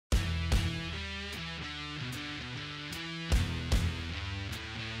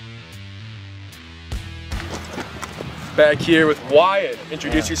back here with Wyatt.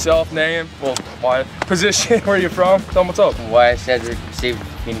 Introduce yourself, name, well, Wyatt, position, where are you from? Tell them what's up. Wyatt Cedric, receiver,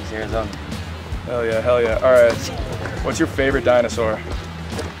 Phoenix, Arizona. Hell yeah, hell yeah. All right, what's your favorite dinosaur?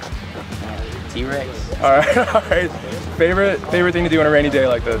 T-Rex. All right, all right. Favorite thing to do on a rainy day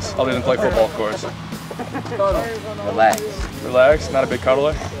like this, other than play football, of course? Relax. Relax, not a big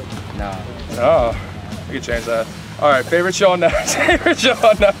cuddler? No. Oh, we could change that. All right, favorite show on Netflix? Favorite show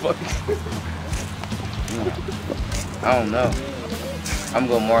on Netflix? I don't know. I'm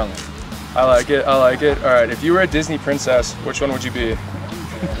going Marlin. I like it, I like it. All right, if you were a Disney princess, which one would you be?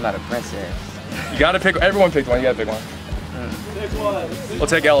 I'm not a princess. You gotta pick, everyone picked one, you gotta pick one. We'll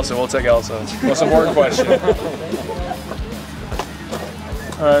take Elsa, we'll take Elsa. Most important question.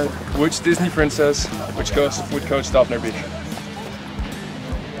 All right, which Disney princess, which ghost would Coach Duffner be?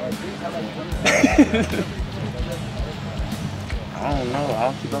 I don't know. I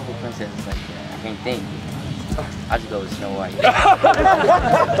don't keep up with princesses like that. I can't think. I'll just go with Snow White.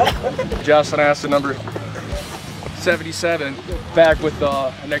 Josh Lanasa, number 77, back with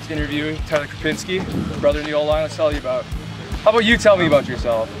the next interview, Tyler Krapinski, brother in the O-line. Let's tell you about. How about you tell me about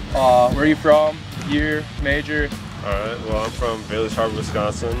yourself? Where are you from? Year, major? All right. Well, I'm from Bailey's Harbor,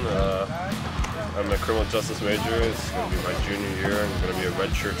 Wisconsin. I'm a criminal justice major. It's going to be my junior year. I'm going to be a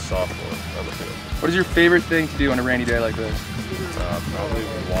redshirt sophomore on the field. What is your favorite thing to do on a rainy day like this? Probably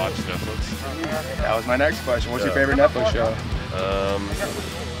watch Netflix. That was my next question. What's your favorite Netflix show? I'm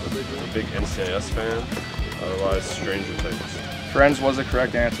a big NCIS fan. Otherwise, Stranger Things. Friends was the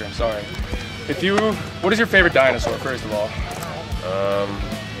correct answer. I'm sorry. What is your favorite dinosaur, first of all?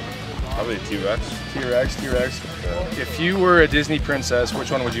 Probably T-Rex. T-Rex. Yeah. If you were a Disney princess,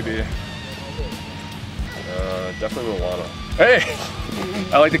 which one would you be? Definitely Moana. Hey,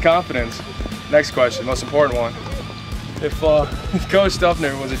 I like the confidence. Next question, most important one. If Coach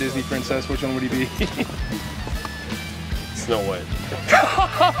Duffner was a Disney princess, which one would he be? Snow White.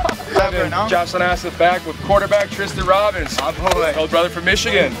 Josh Lanasa back with quarterback Tristan Robbins. Old brother from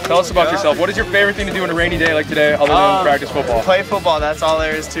Michigan. Tell us about yourself. What is your favorite thing to do on a rainy day like today, other than practice football? Play football. That's all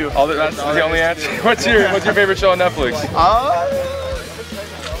there is to. That's the only answer. What's your favorite show on Netflix?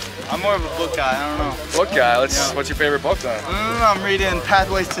 I'm more of a book guy. I don't know. Book guy. What's your favorite book then? I'm reading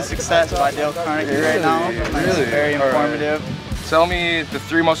Pathways to Success by Dale Carnegie right now. Really? Very informative. Tell me the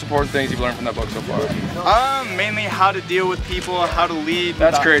 3 most important things you've learned from that book so far. Mainly how to deal with people, how to lead.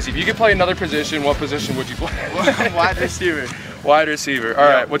 That's crazy. If you could play another position, what position would you play? Wide receiver. Wide receiver. All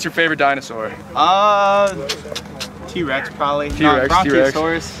right. What's your favorite dinosaur? T-Rex probably. T-Rex.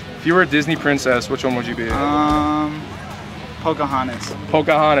 Bronchiosaurus. If you were a Disney princess, which one would you be? Pocahontas.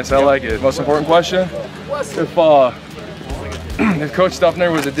 Pocahontas. I like it. Most important question? If Coach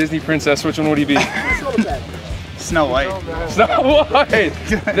Duffner was a Disney princess, which one would he be? Snow White. Snow White.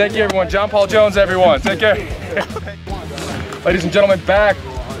 Thank you, everyone. John Paul Jones, everyone. Take care. Ladies and gentlemen, back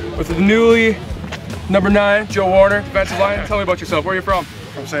with the newly number 9, Joe Warner, defensive line. Tell me about yourself. Where are you from?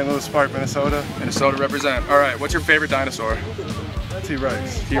 From St. Louis Park, Minnesota. Minnesota represent. All right. What's your favorite dinosaur?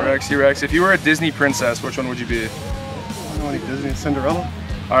 T-Rex. T-Rex. If you were a Disney princess, which one would you be? I don't like Disney. Cinderella.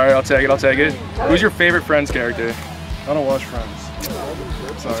 All right. I'll take it. Who's your favorite Friends character? I don't watch Friends.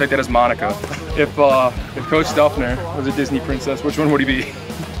 I'll take that as Monica. If Coach Duffner was a Disney princess, which one would he be?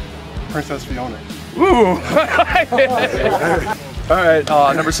 Princess Fiona. Woo! All right,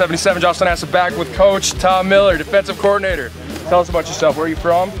 number 77, Josh Lanasa back with Coach Tom Miller, defensive coordinator. Tell us about yourself. Where are you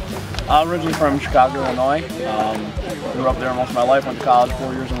from? I'm originally from Chicago, Illinois. Grew up there most of my life. Went to college,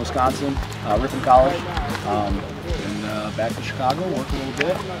 4 years in Wisconsin, Ripon College. And back to Chicago, worked a little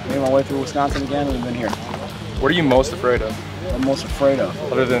bit. Made my way through Wisconsin again, and we've been here. What are you most afraid of? I'm most afraid of.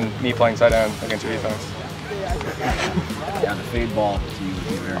 Other than me playing tight end against your defense. Yeah, the fade ball to you would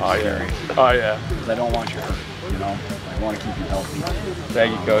be very scary. Oh yeah. Because I don't want you hurt, you know? I want to keep you healthy.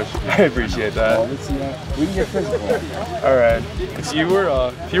 Thank you, Coach. I appreciate that. Well, let's see, we can get physical. All right. If you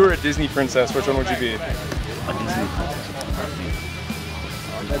were a Disney princess, which one would you be? A Disney princess.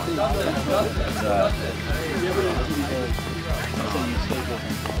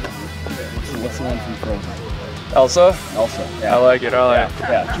 What's the one from Frozen? Elsa? Elsa, yeah. I like it.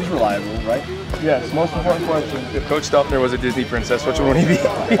 Yeah, she's reliable, right? Yes, most important question. If Coach Duffner was a Disney princess, which one would he be?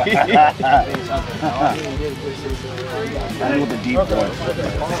 I'm with the deep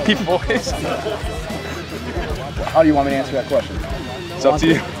voice. Deep voice? How do you want me to answer that question? It's up to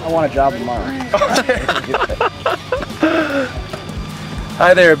you. I want a job tomorrow.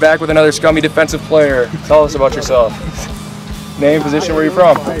 Hi there, back with another scummy defensive player. Tell us about yourself. Name, position, where are you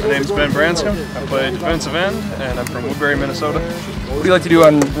from? My name's Ben Branscombe. I play defensive end, and I'm from Woodbury, Minnesota. What do you like to do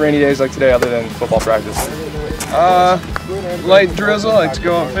on rainy days like today other than football practice? light drizzle. I like to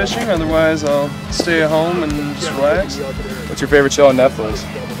go out fishing. Otherwise, I'll stay at home and just relax. What's your favorite show on Netflix?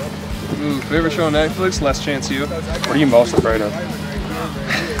 Ooh, favorite show on Netflix? Last Chance U. What are you most afraid of?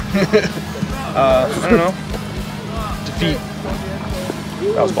 I don't know. Defeat.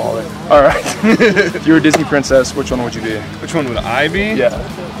 That was baller. All right. If you were a Disney princess, which one would you be? Which one would I be? Yeah.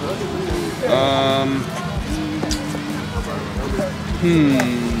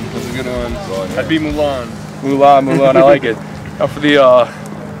 That's a good one. I'd be Mulan. Mulan, I like it. Now for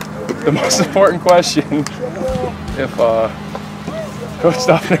the most important question, if Coach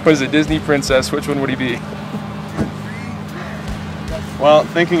Stofnick was a Disney princess, which one would he be? Well,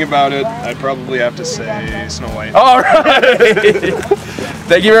 thinking about it, I'd probably have to say Snow White. All right.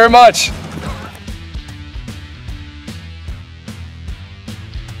 Thank you very much.